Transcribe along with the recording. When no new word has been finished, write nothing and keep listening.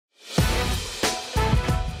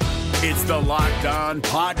It's the Locked On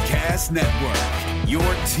Podcast Network, your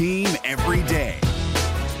team every day.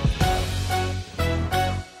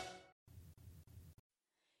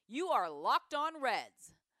 You are Locked On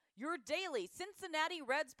Reds, your daily Cincinnati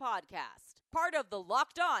Reds podcast. Part of the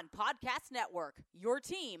Locked On Podcast Network, your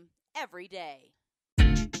team every day.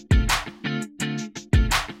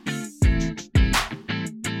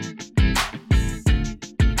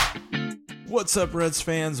 What's up, Reds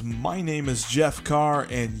fans? My name is Jeff Carr,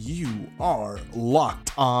 and you are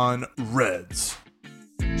Locked On Reds.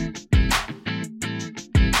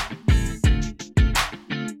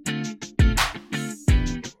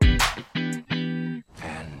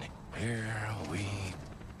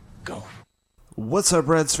 What's up,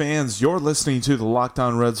 Reds fans? You're listening to the Locked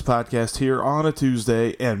On Reds podcast here on a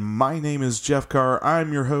Tuesday, and my name is Jeff Carr.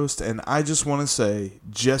 I'm your host, and I just want to say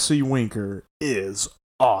Jesse Winker is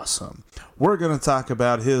awesome. We're going to talk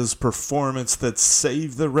about his performance that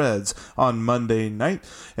saved the Reds on Monday night,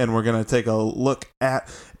 and we're going to take a look at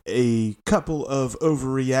a couple of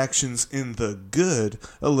overreactions in the good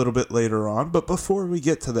a little bit later on. But before we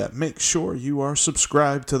get to that, make sure you are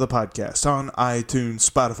subscribed to the podcast on iTunes,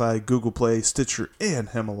 Spotify, Google Play, Stitcher, and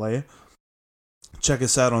Himalaya. Check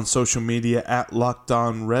us out on social media at Locked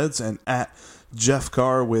On Reds and at Jeff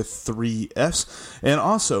Carr with 3 Fs. And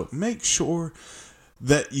also, make sure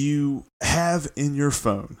that you have in your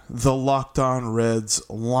phone the Locked On Reds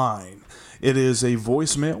line. It is a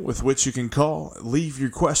voicemail with which you can call, leave your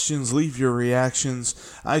questions, leave your reactions.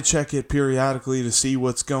 I check it periodically to see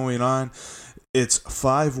what's going on. It's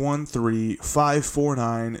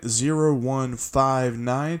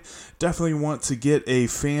 513-549-0159. Definitely want to get a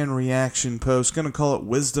fan reaction post. Going to call it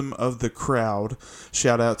Wisdom of the Crowd.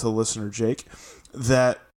 Shout out to listener Jake.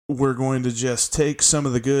 That we're going to just take some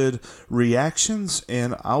of the good reactions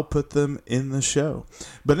and I'll put them in the show.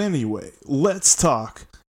 But anyway, let's talk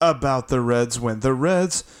about the Reds win. The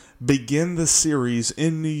Reds begin the series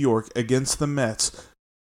in New York against the Mets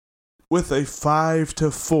with a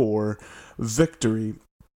 5-4 victory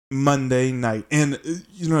Monday night. And,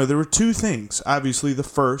 there were two things. Obviously, the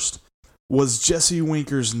first was Jesse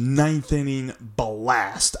Winker's 9th inning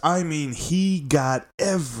blast. I mean, he got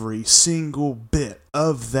every single bit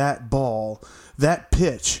of that ball, that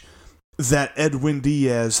pitch that Edwin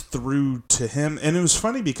Diaz threw to him. And it was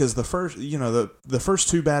funny because the first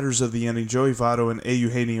two batters of the inning, Joey Votto and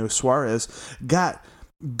Eugenio Suarez, got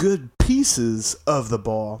good pieces of the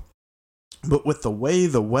ball. But with the way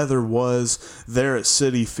the weather was there at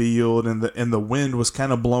Citi Field and the wind was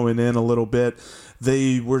kind of blowing in a little bit,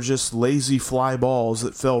 they were just lazy fly balls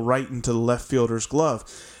that fell right into the left fielder's glove.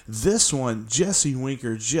 This one, Jesse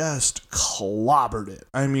Winker just clobbered it.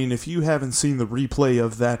 I mean, if you haven't seen the replay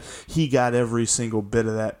of that, he got every single bit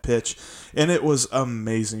of that pitch. And it was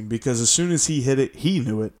amazing because as soon as he hit it, he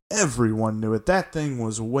knew it. Everyone knew it. That thing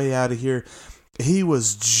was way out of here. He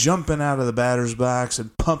was jumping out of the batter's box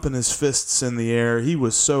and pumping his fists in the air. He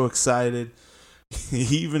was so excited.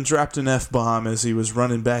 He even dropped an F-bomb as he was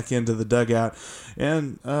running back into the dugout.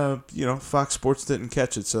 And, Fox Sports didn't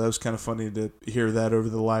catch it, so that was kind of funny to hear that over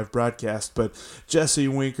the live broadcast. But Jesse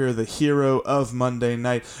Winker, the hero of Monday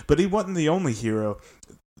night. But he wasn't the only hero.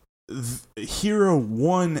 Hero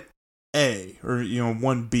 1A, or,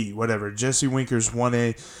 1B, whatever. Jesse Winker's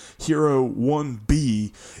 1A. Hero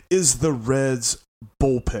 1B is the Reds'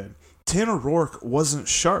 bullpen. Tanner Roark wasn't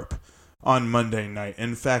sharp on Monday night.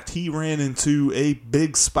 In fact, he ran into a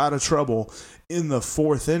big spot of trouble in the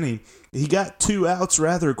 4th inning. He got 2 outs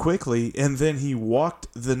rather quickly, and then he walked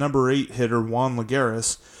the number 8 hitter, Juan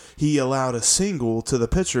Lagares. He allowed a single to the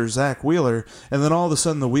pitcher, Zach Wheeler, and then all of a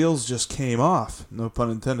sudden the wheels just came off. No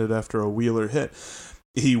pun intended, after a Wheeler hit.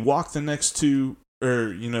 He walked the next he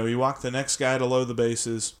walked the next guy to load the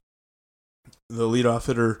bases, the leadoff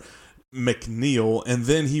hitter, McNeil, and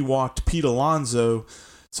then he walked Pete Alonso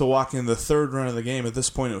to walk in the 3rd run of the game. At this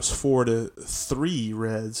point, it was 4-3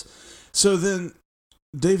 Reds. So then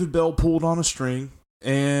David Bell pulled on a string,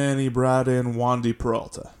 and he brought in Wandy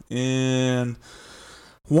Peralta. And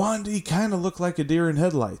Wandy kind of looked like a deer in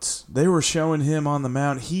headlights. They were showing him on the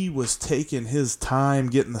mound. He was taking his time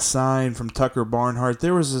getting the sign from Tucker Barnhart.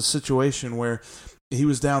 There was a situation where he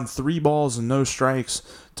was down 3 balls and no strikes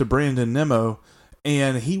to Brandon Nimmo,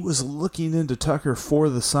 and he was looking into Tucker for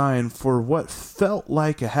the sign for what felt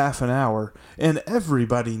like a half an hour, and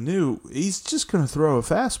everybody knew he's just going to throw a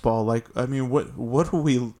fastball. What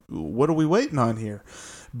are we waiting on here?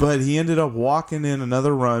 But he ended up walking in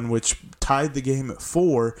another run, which tied the game at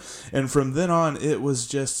 4, and from then on, it was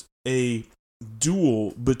just a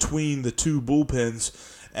duel between the two bullpens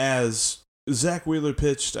as Zach Wheeler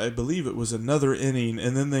pitched, I believe it was another inning,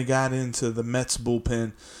 and then they got into the Mets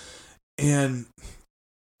bullpen. And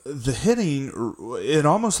the hitting, it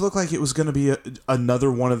almost looked like it was going to be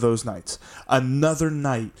another one of those nights. Another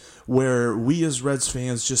night where we as Reds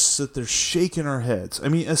fans just sit there shaking our heads. I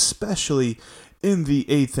mean, especially in the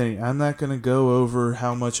 8th inning. I'm not going to go over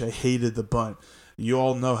how much I hated the bunt. You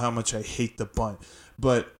all know how much I hate the bunt.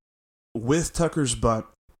 But with Tucker's bunt,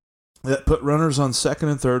 that put runners on second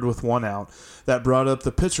and third with one out. That brought up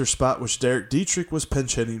the pitcher spot, which Derek Dietrich was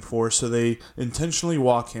pinch hitting for, so they intentionally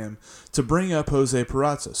walk him to bring up Jose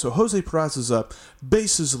Peraza. So Jose Peraza's up,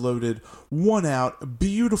 bases loaded, one out,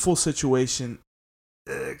 beautiful situation,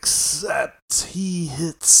 except he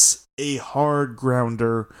hits a hard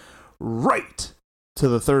grounder right to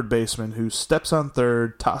the third baseman, who steps on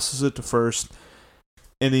third, tosses it to first,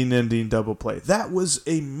 inning-ending double play. That was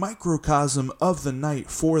a microcosm of the night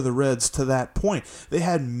for the Reds to that point. They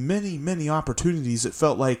had many, many opportunities, it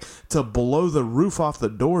felt like, to blow the roof off the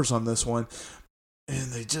doors on this one,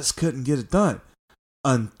 and they just couldn't get it done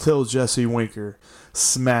until Jesse Winker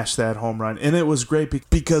smashed that home run. And it was great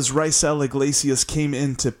because Raisel Iglesias came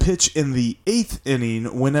in to pitch in the 8th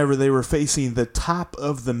inning whenever they were facing the top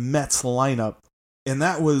of the Mets lineup. And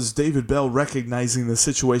that was David Bell recognizing the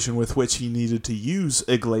situation with which he needed to use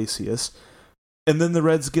Iglesias. And then the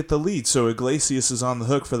Reds get the lead, so Iglesias is on the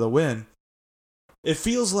hook for the win. It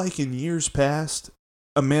feels like in years past,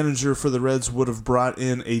 a manager for the Reds would have brought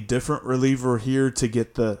in a different reliever here to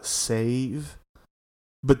get the save.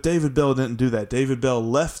 But David Bell didn't do that. David Bell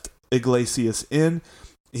left Iglesias in.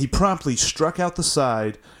 He promptly struck out the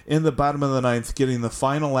side in the bottom of the 9th, getting the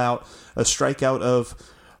final out, a strikeout of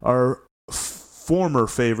our former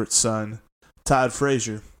favorite son, Todd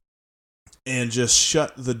Frazier, and just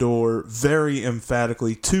shut the door very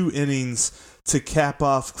emphatically. 2 innings to cap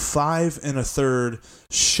off 5 1/3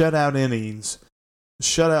 shutout innings,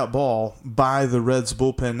 shutout ball by the Reds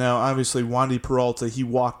bullpen. Now, obviously, Wandy Peralta, he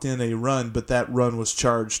walked in a run, but that run was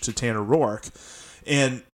charged to Tanner Roark.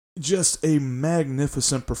 And just a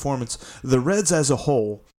magnificent performance. The Reds as a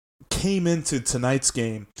whole came into tonight's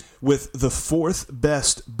game with the 4th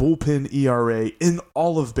best bullpen ERA in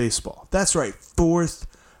all of baseball. That's right, 4th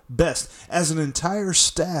best. As an entire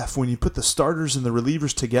staff, when you put the starters and the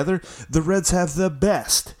relievers together, the Reds have the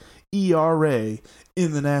best ERA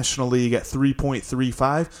in the National League at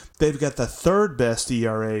 3.35. They've got the 3rd best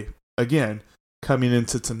ERA, again, coming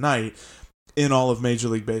into tonight in all of Major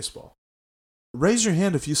League Baseball. Raise your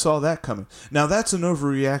hand if you saw that coming. Now, that's an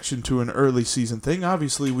overreaction to an early season thing.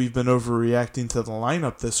 Obviously, we've been overreacting to the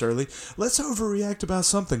lineup this early. Let's overreact about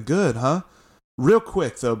something good, huh? Real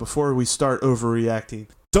quick, though, before we start overreacting,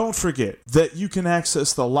 don't forget that you can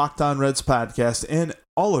access the Locked On Reds podcast and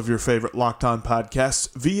all of your favorite Locked On podcasts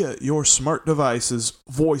via your smart device's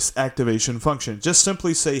voice activation function. Just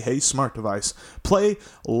simply say, "Hey, smart device, play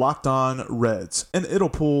Locked On Reds," and it'll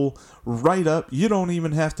pull right up. You don't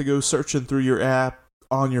even have to go searching through your app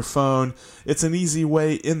on your phone. It's an easy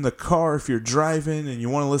way in the car if you're driving and you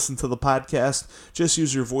want to listen to the podcast. Just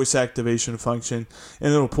use your voice activation function,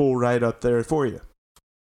 and it'll pull right up there for you.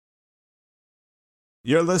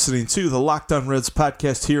 You're listening to the Locked On Reds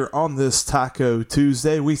podcast here on this Taco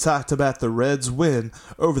Tuesday. We talked about the Reds' win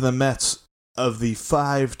over the Mets of the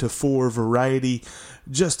 5-4 variety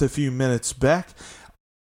just a few minutes back.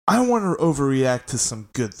 I want to overreact to some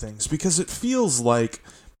good things because it feels like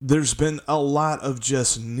there's been a lot of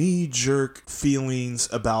just knee-jerk feelings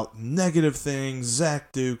about negative things.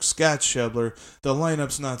 Zach Duke, Scott Schebler, the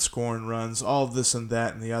lineup's not scoring runs, all this and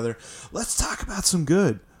that and the other. Let's talk about some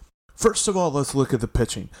good. First of all, let's look at the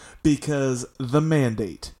pitching, because the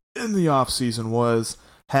mandate in the offseason was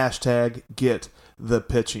 #get the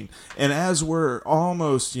pitching. And as we're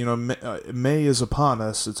almost, May is upon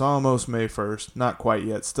us. It's almost May 1st. Not quite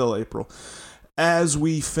yet. Still April. As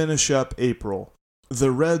we finish up April, the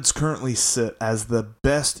Reds currently sit as the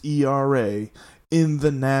best ERA in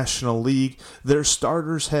the National League. Their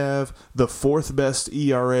starters have the 4th best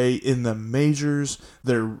ERA in the majors.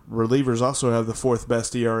 Their relievers also have the 4th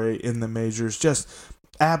best ERA in the majors. Just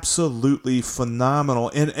absolutely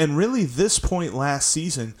phenomenal. And really, this point last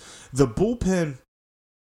season, the bullpen,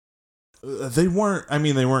 they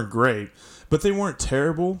weren't great, but they weren't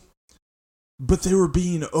terrible. But they were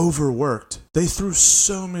being overworked. They threw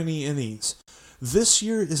so many innings. This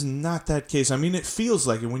year is not that case. I mean, it feels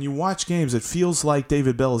like it. When you watch games, it feels like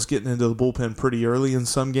David Bell is getting into the bullpen pretty early in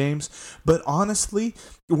some games. But honestly,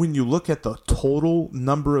 when you look at the total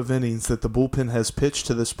number of innings that the bullpen has pitched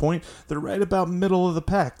to this point, they're right about middle of the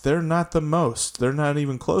pack. They're not the most. They're not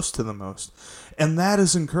even close to the most. And that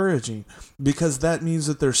is encouraging because that means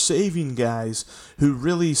that they're saving guys who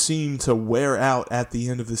really seem to wear out at the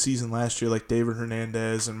end of the season last year, like David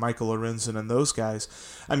Hernandez and Michael Lorenzen and those guys.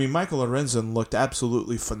 I mean, Michael Lorenzen looked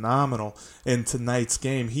absolutely phenomenal in tonight's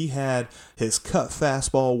game. He had his cut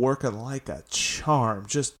fastball working like a charm,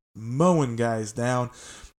 just mowing guys down.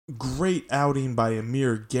 Great outing by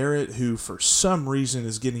Amir Garrett, who for some reason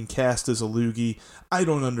is getting cast as a loogie. I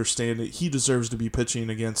don't understand it. He deserves to be pitching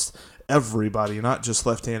against everybody, not just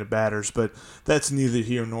left-handed batters, but that's neither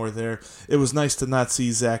here nor there. It was nice to not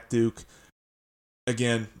see Zach Duke.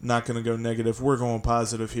 Again, not going to go negative. We're going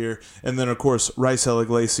positive here. And then, of course, Raisel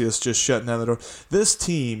Iglesias just shutting down the door. This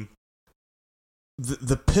team,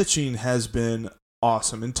 the pitching has been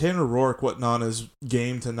awesome. And Tanner Roark wasn't on his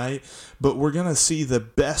game tonight, but we're going to see the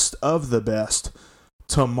best of the best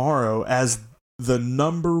tomorrow as the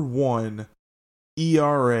number one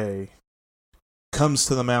ERA comes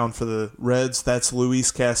to the mound for the Reds. That's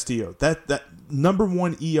Luis Castillo. That number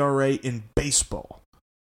one ERA in baseball.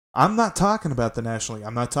 I'm not talking about the National League.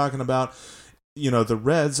 I'm not talking about, the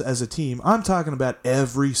Reds as a team. I'm talking about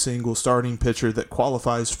every single starting pitcher that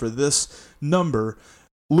qualifies for this number.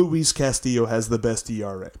 Luis Castillo has the best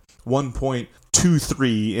ERA,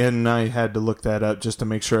 1.23, and I had to look that up just to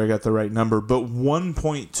make sure I got the right number, but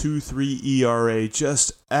 1.23 ERA,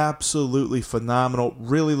 just absolutely phenomenal.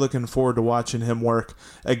 Really looking forward to watching him work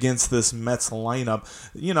against this Mets lineup.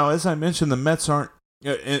 As I mentioned, the Mets aren't,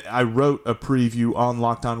 I wrote a preview on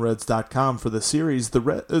LockedOnReds.com for the series.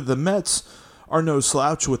 The Mets are no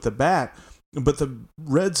slouch with the bat, but the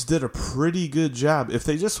Reds did a pretty good job. If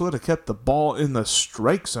they just would have kept the ball in the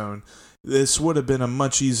strike zone, this would have been a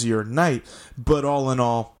much easier night. But all in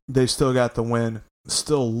all, they still got the win.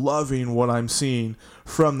 Still loving what I'm seeing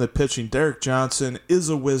from the pitching. Derek Johnson is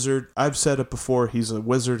a wizard. I've said it before. He's a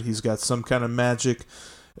wizard. He's got some kind of magic,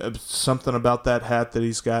 something about that hat that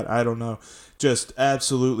he's got. I don't know. Just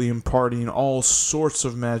absolutely imparting all sorts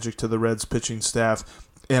of magic to the Reds pitching staff.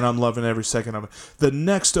 And I'm loving every second of it. The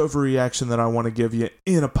next overreaction that I want to give you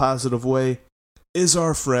in a positive way is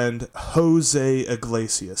our friend Jose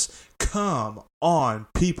Iglesias. Come on,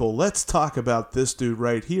 people. Let's talk about this dude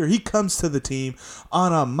right here. He comes to the team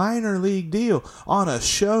on a minor league deal, on a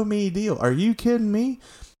show me deal. Are you kidding me?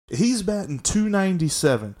 He's batting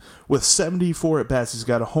 .297 with 74 at-bats. He's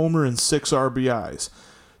got a homer and 6 RBIs.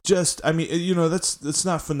 That's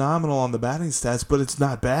not phenomenal on the batting stats, but it's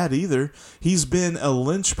not bad either. He's been a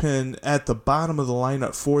linchpin at the bottom of the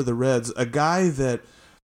lineup for the Reds, a guy that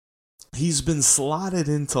he's been slotted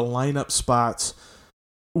into lineup spots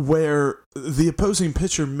where the opposing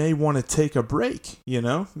pitcher may want to take a break,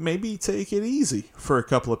 maybe take it easy for a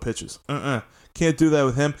couple of pitches. Can't do that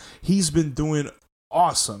with him. He's been doing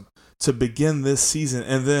awesome to begin this season,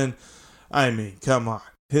 and then, come on.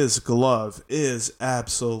 His glove is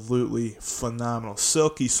absolutely phenomenal.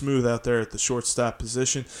 Silky smooth out there at the shortstop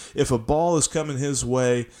position. If a ball is coming his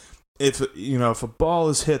way, if a ball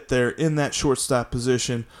is hit there in that shortstop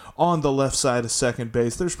position on the left side of second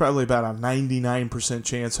base, there's probably about a 99%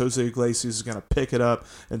 chance Jose Iglesias is going to pick it up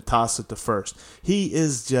and toss it to first. He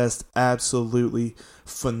is just absolutely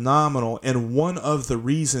phenomenal and one of the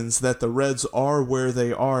reasons that the Reds are where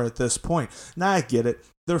they are at this point. Now, I get it.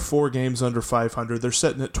 They're 4 games under 500. They're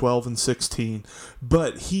sitting at 12-16.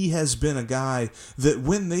 But he has been a guy that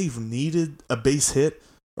when they've needed a base hit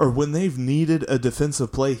or when they've needed a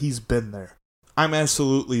defensive play, he's been there. I'm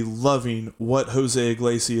absolutely loving what Jose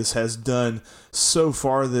Iglesias has done so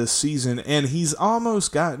far this season. And he's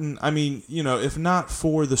almost gotten, if not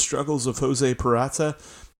for the struggles of Jose Peraza,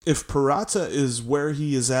 if Peraza is where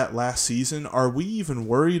he is at last season, are we even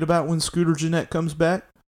worried about when Scooter Gennett comes back?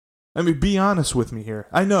 Be honest with me here.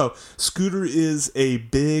 I know Scooter is a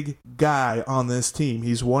big guy on this team.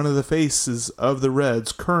 He's one of the faces of the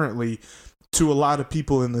Reds currently to a lot of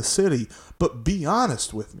people in the city. But be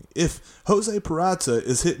honest with me. If Jose Peraza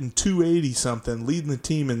is hitting 280-something, leading the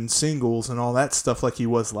team in singles and all that stuff like he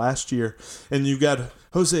was last year, and you got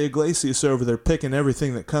Jose Iglesias over there picking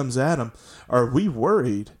everything that comes at him, are we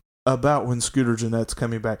worried about when Scooter Gennett's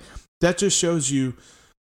coming back? That just shows you,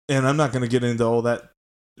 and I'm not going to get into all that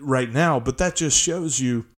right now, but that just shows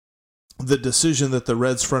you the decision that the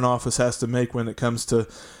Reds front office has to make when it comes to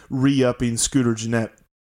re-upping Scooter Gennett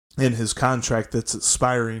in his contract that's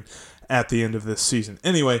expiring at the end of this season.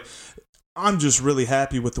 Anyway, I'm just really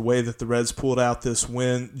happy with the way that the Reds pulled out this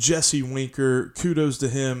win. Jesse Winker, kudos to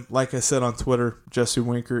him. Like I said on Twitter, Jesse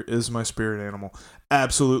Winker is my spirit animal.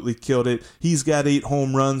 Absolutely killed it. He's got 8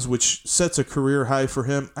 home runs, which sets a career high for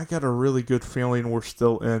him. I got a really good feeling we're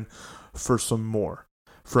still in for some more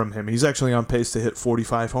from him. He's actually on pace to hit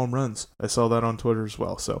 45 home runs. I saw that on Twitter as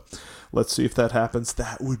well. So let's see if that happens.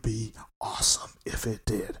 That would be awesome if it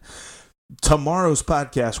did. Tomorrow's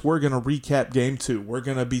podcast, we're going to recap Game 2. We're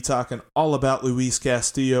going to be talking all about Luis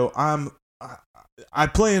Castillo. I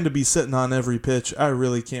plan to be sitting on every pitch. I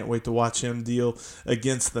really can't wait to watch him deal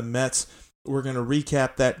against the Mets. We're going to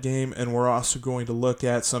recap that game, and we're also going to look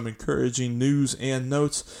at some encouraging news and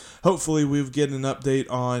notes. Hopefully we'll get an update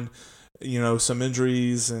on, some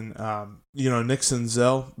injuries and, Nick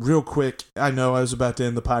Senzel. Real quick, I know I was about to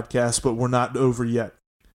end the podcast, but we're not over yet.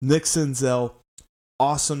 Nick Senzel,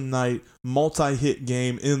 awesome night, multi-hit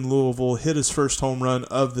game in Louisville, hit his first home run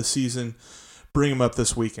of the season. Bring him up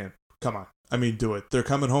this weekend. Come on. Do it. They're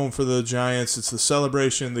coming home for the Giants. It's the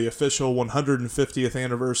celebration, the official 150th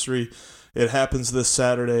anniversary. It happens this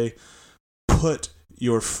Saturday. Put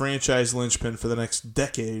your franchise linchpin for the next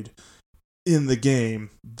decade in the game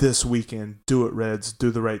this weekend. Do it, Reds. Do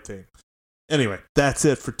the right thing. Anyway, that's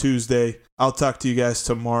it for Tuesday. I'll talk to you guys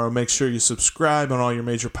tomorrow. Make sure you subscribe on all your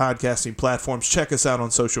major podcasting platforms. Check us out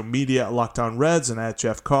on social media at Locked On Reds and at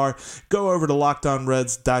Jeff Carr. Go over to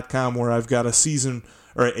LockedOnReds.com where I've got a series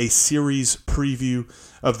preview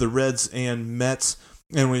of the Reds and Mets.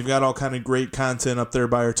 And we've got all kind of great content up there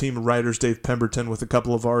by our team of writers, Dave Pemberton, with a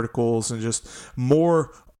couple of articles and just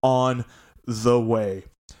more on the way.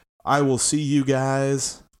 I will see you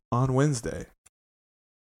guys on Wednesday.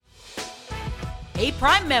 Hey,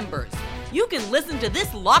 Prime members, you can listen to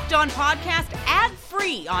this Locked On podcast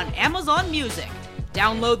ad-free on Amazon Music.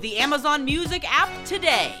 Download the Amazon Music app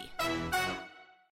today.